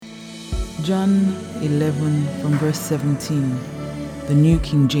John 11 from verse 17, the New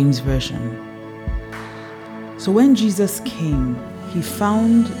King James Version. So when Jesus came, he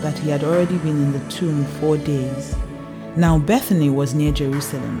found that he had already been in the tomb 4 days. Now Bethany was near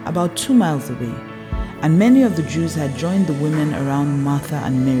Jerusalem, about 2 miles away, and many of the Jews had joined the women around Martha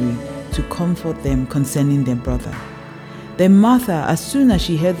and Mary to comfort them concerning their brother. Then Martha, as soon as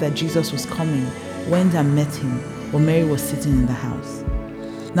she heard that Jesus was coming, went and met him, while Mary was sitting in the house.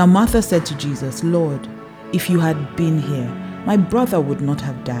 Now Martha said to Jesus, "Lord, if you had been here, my brother would not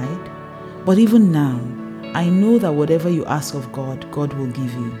have died. But even now, I know that whatever you ask of God, God will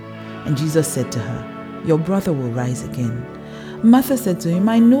give you." And Jesus said to her, "Your brother will rise again." Martha said to him,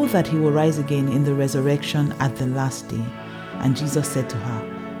 "I know that he will rise again in the resurrection at the last day." And Jesus said to her,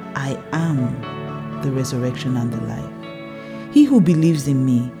 "I am the resurrection and the life. He who believes in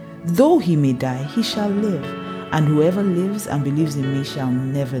me, though he may die, he shall live. And whoever lives and believes in me shall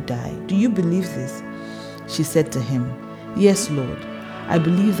never die. Do you believe this?" She said to him, "Yes, Lord. I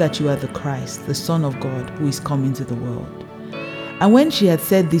believe that you are the Christ, the Son of God, who is come into the world." And when she had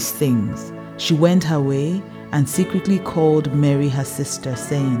said these things, she went her way and secretly called Mary her sister,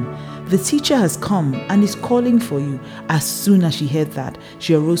 saying, "The teacher has come and is calling for you." As soon as she heard that,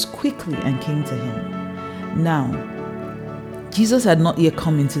 she arose quickly and came to him. Now, Jesus had not yet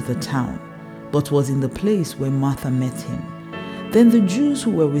come into the town, but was in the place where Martha met him. Then the Jews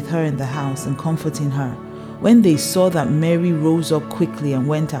who were with her in the house and comforting her, when they saw that Mary rose up quickly and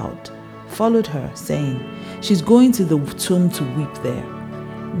went out, followed her, saying, "She's going to the tomb to weep there."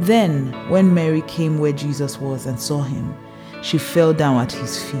 Then, when Mary came where Jesus was and saw him, she fell down at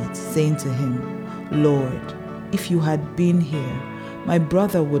his feet, saying to him, "Lord, if you had been here, my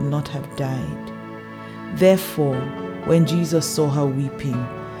brother would not have died." Therefore, when Jesus saw her weeping,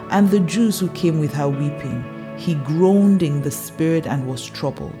 and the Jews who came with her weeping, he groaned in the spirit and was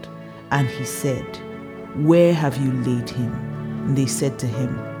troubled. And he said, "Where have you laid him?" And they said to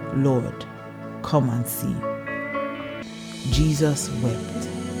him, "Lord, come and see." Jesus wept.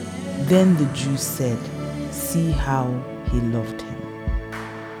 Then the Jews said, "See how he loved him."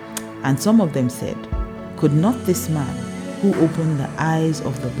 And some of them said, "Could not this man who opened the eyes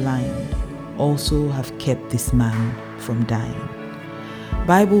of the blind also have kept this man from dying?"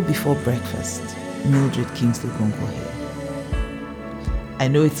 Bible before breakfast. Mildred Kingsley Gonko here. I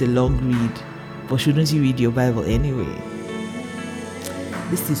know it's a long read, but shouldn't you read your Bible anyway?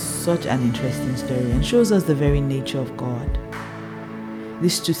 This is such an interesting story and shows us the very nature of God.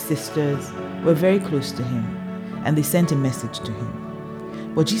 These 2 sisters were very close to him, and they sent a message to him.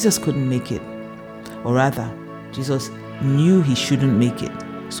 But Jesus couldn't make it. Or rather, Jesus knew he shouldn't make it,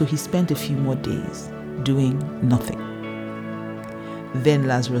 so he spent a few more days doing nothing. Then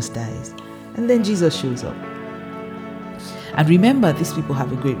Lazarus dies, and then Jesus shows up. And remember, these people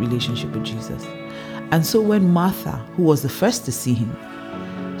have a great relationship with Jesus. And so when Martha, who was the first to see him,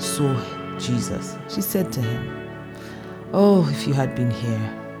 saw Jesus, she said to him, "Oh, if you had been here,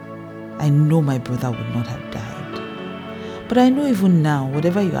 I know my brother would not have died. But I know even now,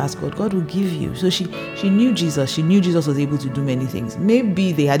 whatever you ask God, God will give you." So she knew Jesus. She knew Jesus was able to do many things.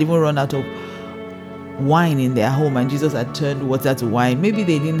 Maybe they had even run out of wine in their home and Jesus had turned water to wine. Maybe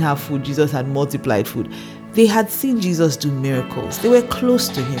they didn't have food. Jesus had multiplied food. They had seen Jesus do miracles. They were close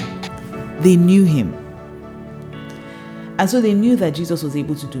to him. They knew him. And so they knew that Jesus was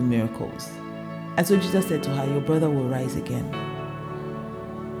able to do miracles. And so Jesus said to her, "Your brother will rise again."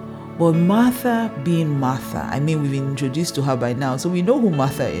 But Martha being Martha, we've been introduced to her by now, so we know who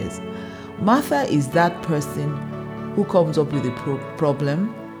Martha is. Martha is that person who comes up with a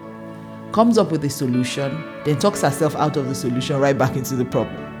problem, comes up with a solution, then talks herself out of the solution right back into the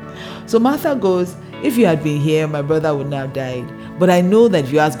problem. So Martha goes, "If you had been here, my brother would not have died. But I know that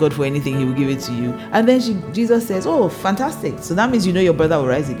if you ask God for anything, he will give it to you." And then Jesus says, "Oh, fantastic. So that means you know your brother will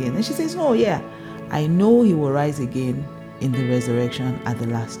rise again." And she says, "Oh, yeah, I know he will rise again in the resurrection at the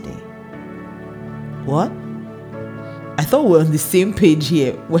last day." What? I thought we were on the same page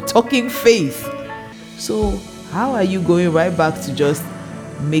here. We're talking faith. So how are you going right back to just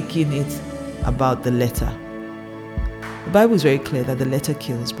making it about the letter? The Bible is very clear that the letter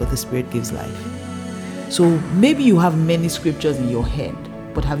kills, but the Spirit gives life. So maybe you have many scriptures in your head,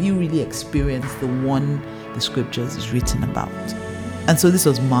 but have you really experienced the one the scriptures is written about? And so this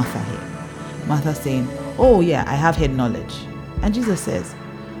was Martha here. Martha saying, "Oh yeah, I have head knowledge." And Jesus says,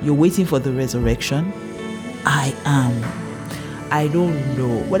 "You're waiting for the resurrection? I am." I don't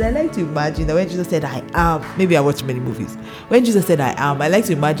know. But I like to imagine that when Jesus said, "I am," maybe I watched many movies. When Jesus said, "I am," I like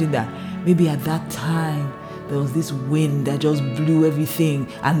to imagine that maybe at that time, there was this wind that just blew everything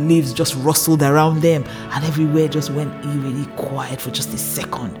and leaves just rustled around them and everywhere just went eerily quiet for just a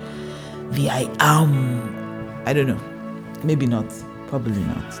second. the I am. I don't know. Maybe not. Probably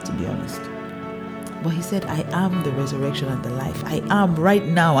not, to be honest. But he said, I am the resurrection and the life. I am right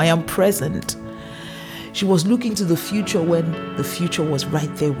now. I am present. She was looking to the future when the future was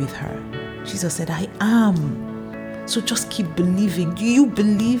right there with her. Jesus said, I am. So just keep believing. Do you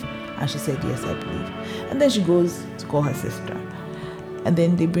believe? And she said, yes, I believe. And then she goes to call her sister. And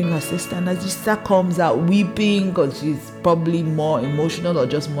then they bring her sister. And as sister comes out weeping because she's probably more emotional or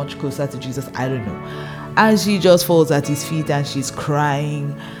just much closer to Jesus, I don't know. And she just falls at his feet and she's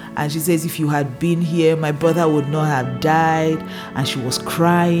crying. And she says, if you had been here, my brother would not have died. And she was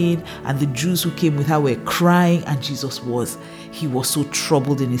crying. And the Jews who came with her were crying. And Jesus was so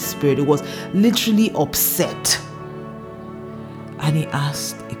troubled in his spirit. It was literally upset. And he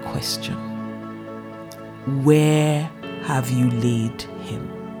asked a question. Where have you laid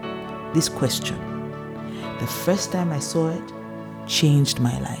him? This question, the first time I saw it, changed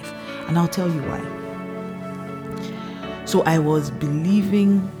my life. And I'll tell you why. So I was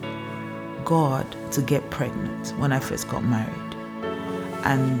believing God to get pregnant when I first got married.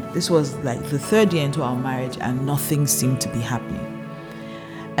 And this was like the third year into our marriage and nothing seemed to be happening.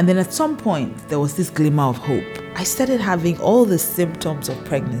 And then at some point, there was this glimmer of hope. I started having all the symptoms of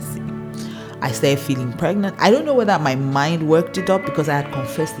pregnancy. I started feeling pregnant. I don't know whether my mind worked it up because I had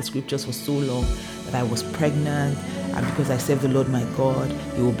confessed the scriptures for so long that I was pregnant. And because I serve the Lord my God,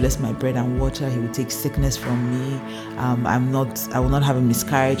 He will bless my bread and water. He will take sickness from me. I will not have a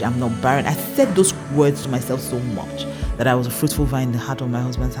miscarriage. I'm not barren. I said those words to myself so much that I was a fruitful vine in the heart of my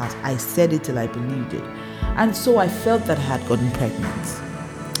husband's house. I said it till I believed it. And so I felt that I had gotten pregnant.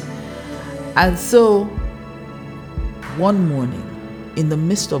 And so one morning, in the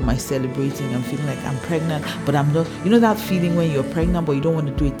midst of my celebrating, I'm feeling like I'm pregnant, but I'm not. You know that feeling when you're pregnant, but you don't want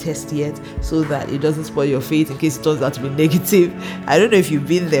to do a test yet so that it doesn't spoil your faith in case it turns out to be negative? I don't know if you've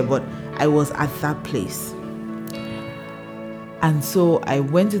been there, but I was at that place. And so I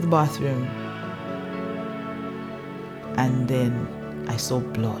went to the bathroom and then I saw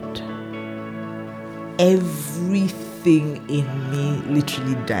blood. Everything in me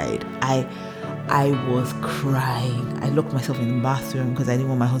literally died. I was crying. I locked myself in the bathroom because I didn't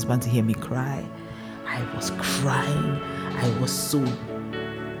want my husband to hear me cry. I was crying. I was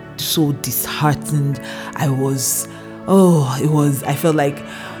so disheartened. I felt like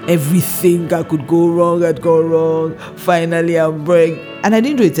everything that could go wrong had gone wrong. Finally, I'm pregnant. And I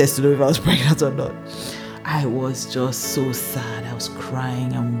didn't do a test to know if I was pregnant or not. I was just so sad. I was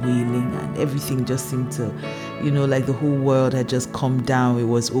crying and wailing, and everything just seemed to, like the whole world had just come down. It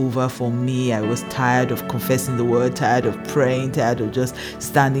was over for me. I was tired of confessing the word, tired of praying, tired of just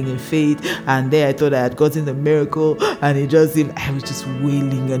standing in faith. And there I thought I had gotten the miracle, and it just seemed I was just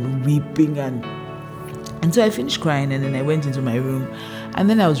wailing and weeping. And so I finished crying, and then I went into my room, and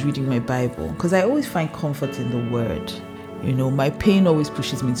then I was reading my Bible because I always find comfort in the word. My pain always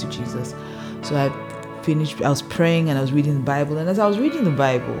pushes me to Jesus. So I was praying and I was reading the Bible. And as I was reading the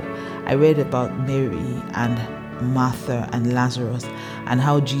Bible, I read about Mary and Martha and Lazarus and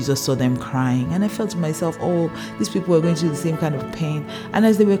how Jesus saw them crying. And I felt to myself, these people were going through the same kind of pain. And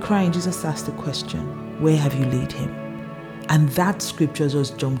as they were crying, Jesus asked the question, where have you laid him? And that scripture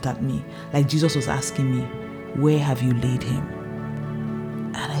just jumped at me. Like Jesus was asking me, where have you laid him?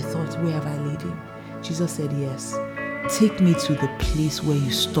 And I thought, where have I laid him? Jesus said, yes. Take me to the place where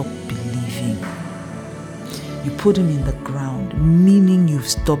you stop believing. You put him in the ground, meaning you've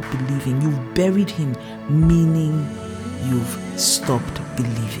stopped believing. You've buried him, meaning you've stopped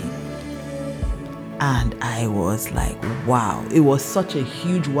believing. And I was like, wow. It was such a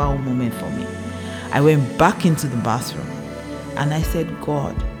huge wow moment for me. I went back into the bathroom and I said,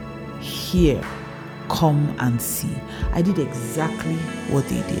 God, here, come and see. I did exactly what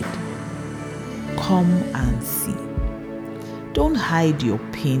they did. Come and see. Don't hide your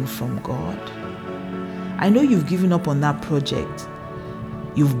pain from God. I know you've given up on that project.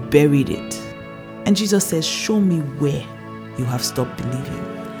 You've buried it. And Jesus says, show me where you have stopped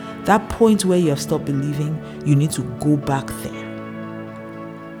believing. That point where you have stopped believing, you need to go back there.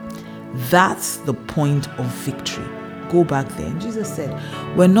 That's the point of victory. Go back there. And Jesus said,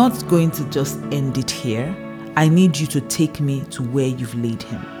 we're not going to just end it here. I need you to take me to where you've laid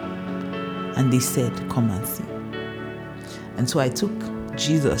him. And they said, come and see. And so I took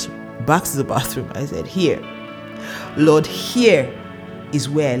Jesus back to the bathroom. I said, here, Lord, here is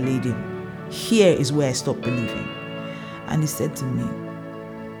where I laid him. Here is where I stopped believing. And he said to me,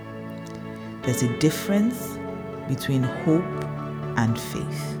 there's a difference between hope and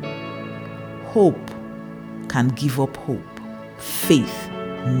faith. Hope can give up hope. Faith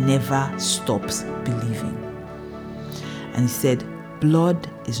never stops believing. And he said, blood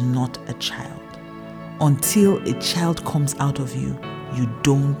is not a child. Until a child comes out of you, you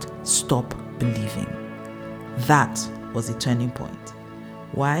don't stop believing. That was a turning point.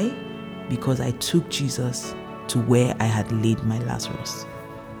 Why? Because I took Jesus to where I had laid my Lazarus.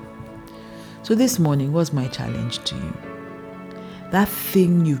 So this morning was my challenge to you. That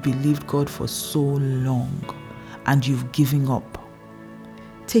thing you've believed God for so long and you've given up,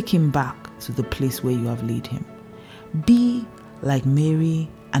 take him back to the place where you have laid him. Be like Mary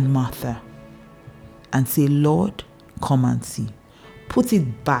and Martha and say, Lord, come and see. Put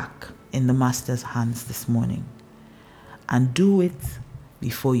it back in the Master's hands this morning and do it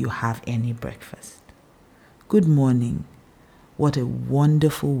before you have any breakfast. Good morning. What a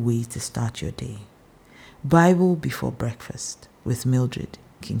wonderful way to start your day. Bible before breakfast with Mildred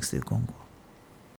Kingsley Gongo.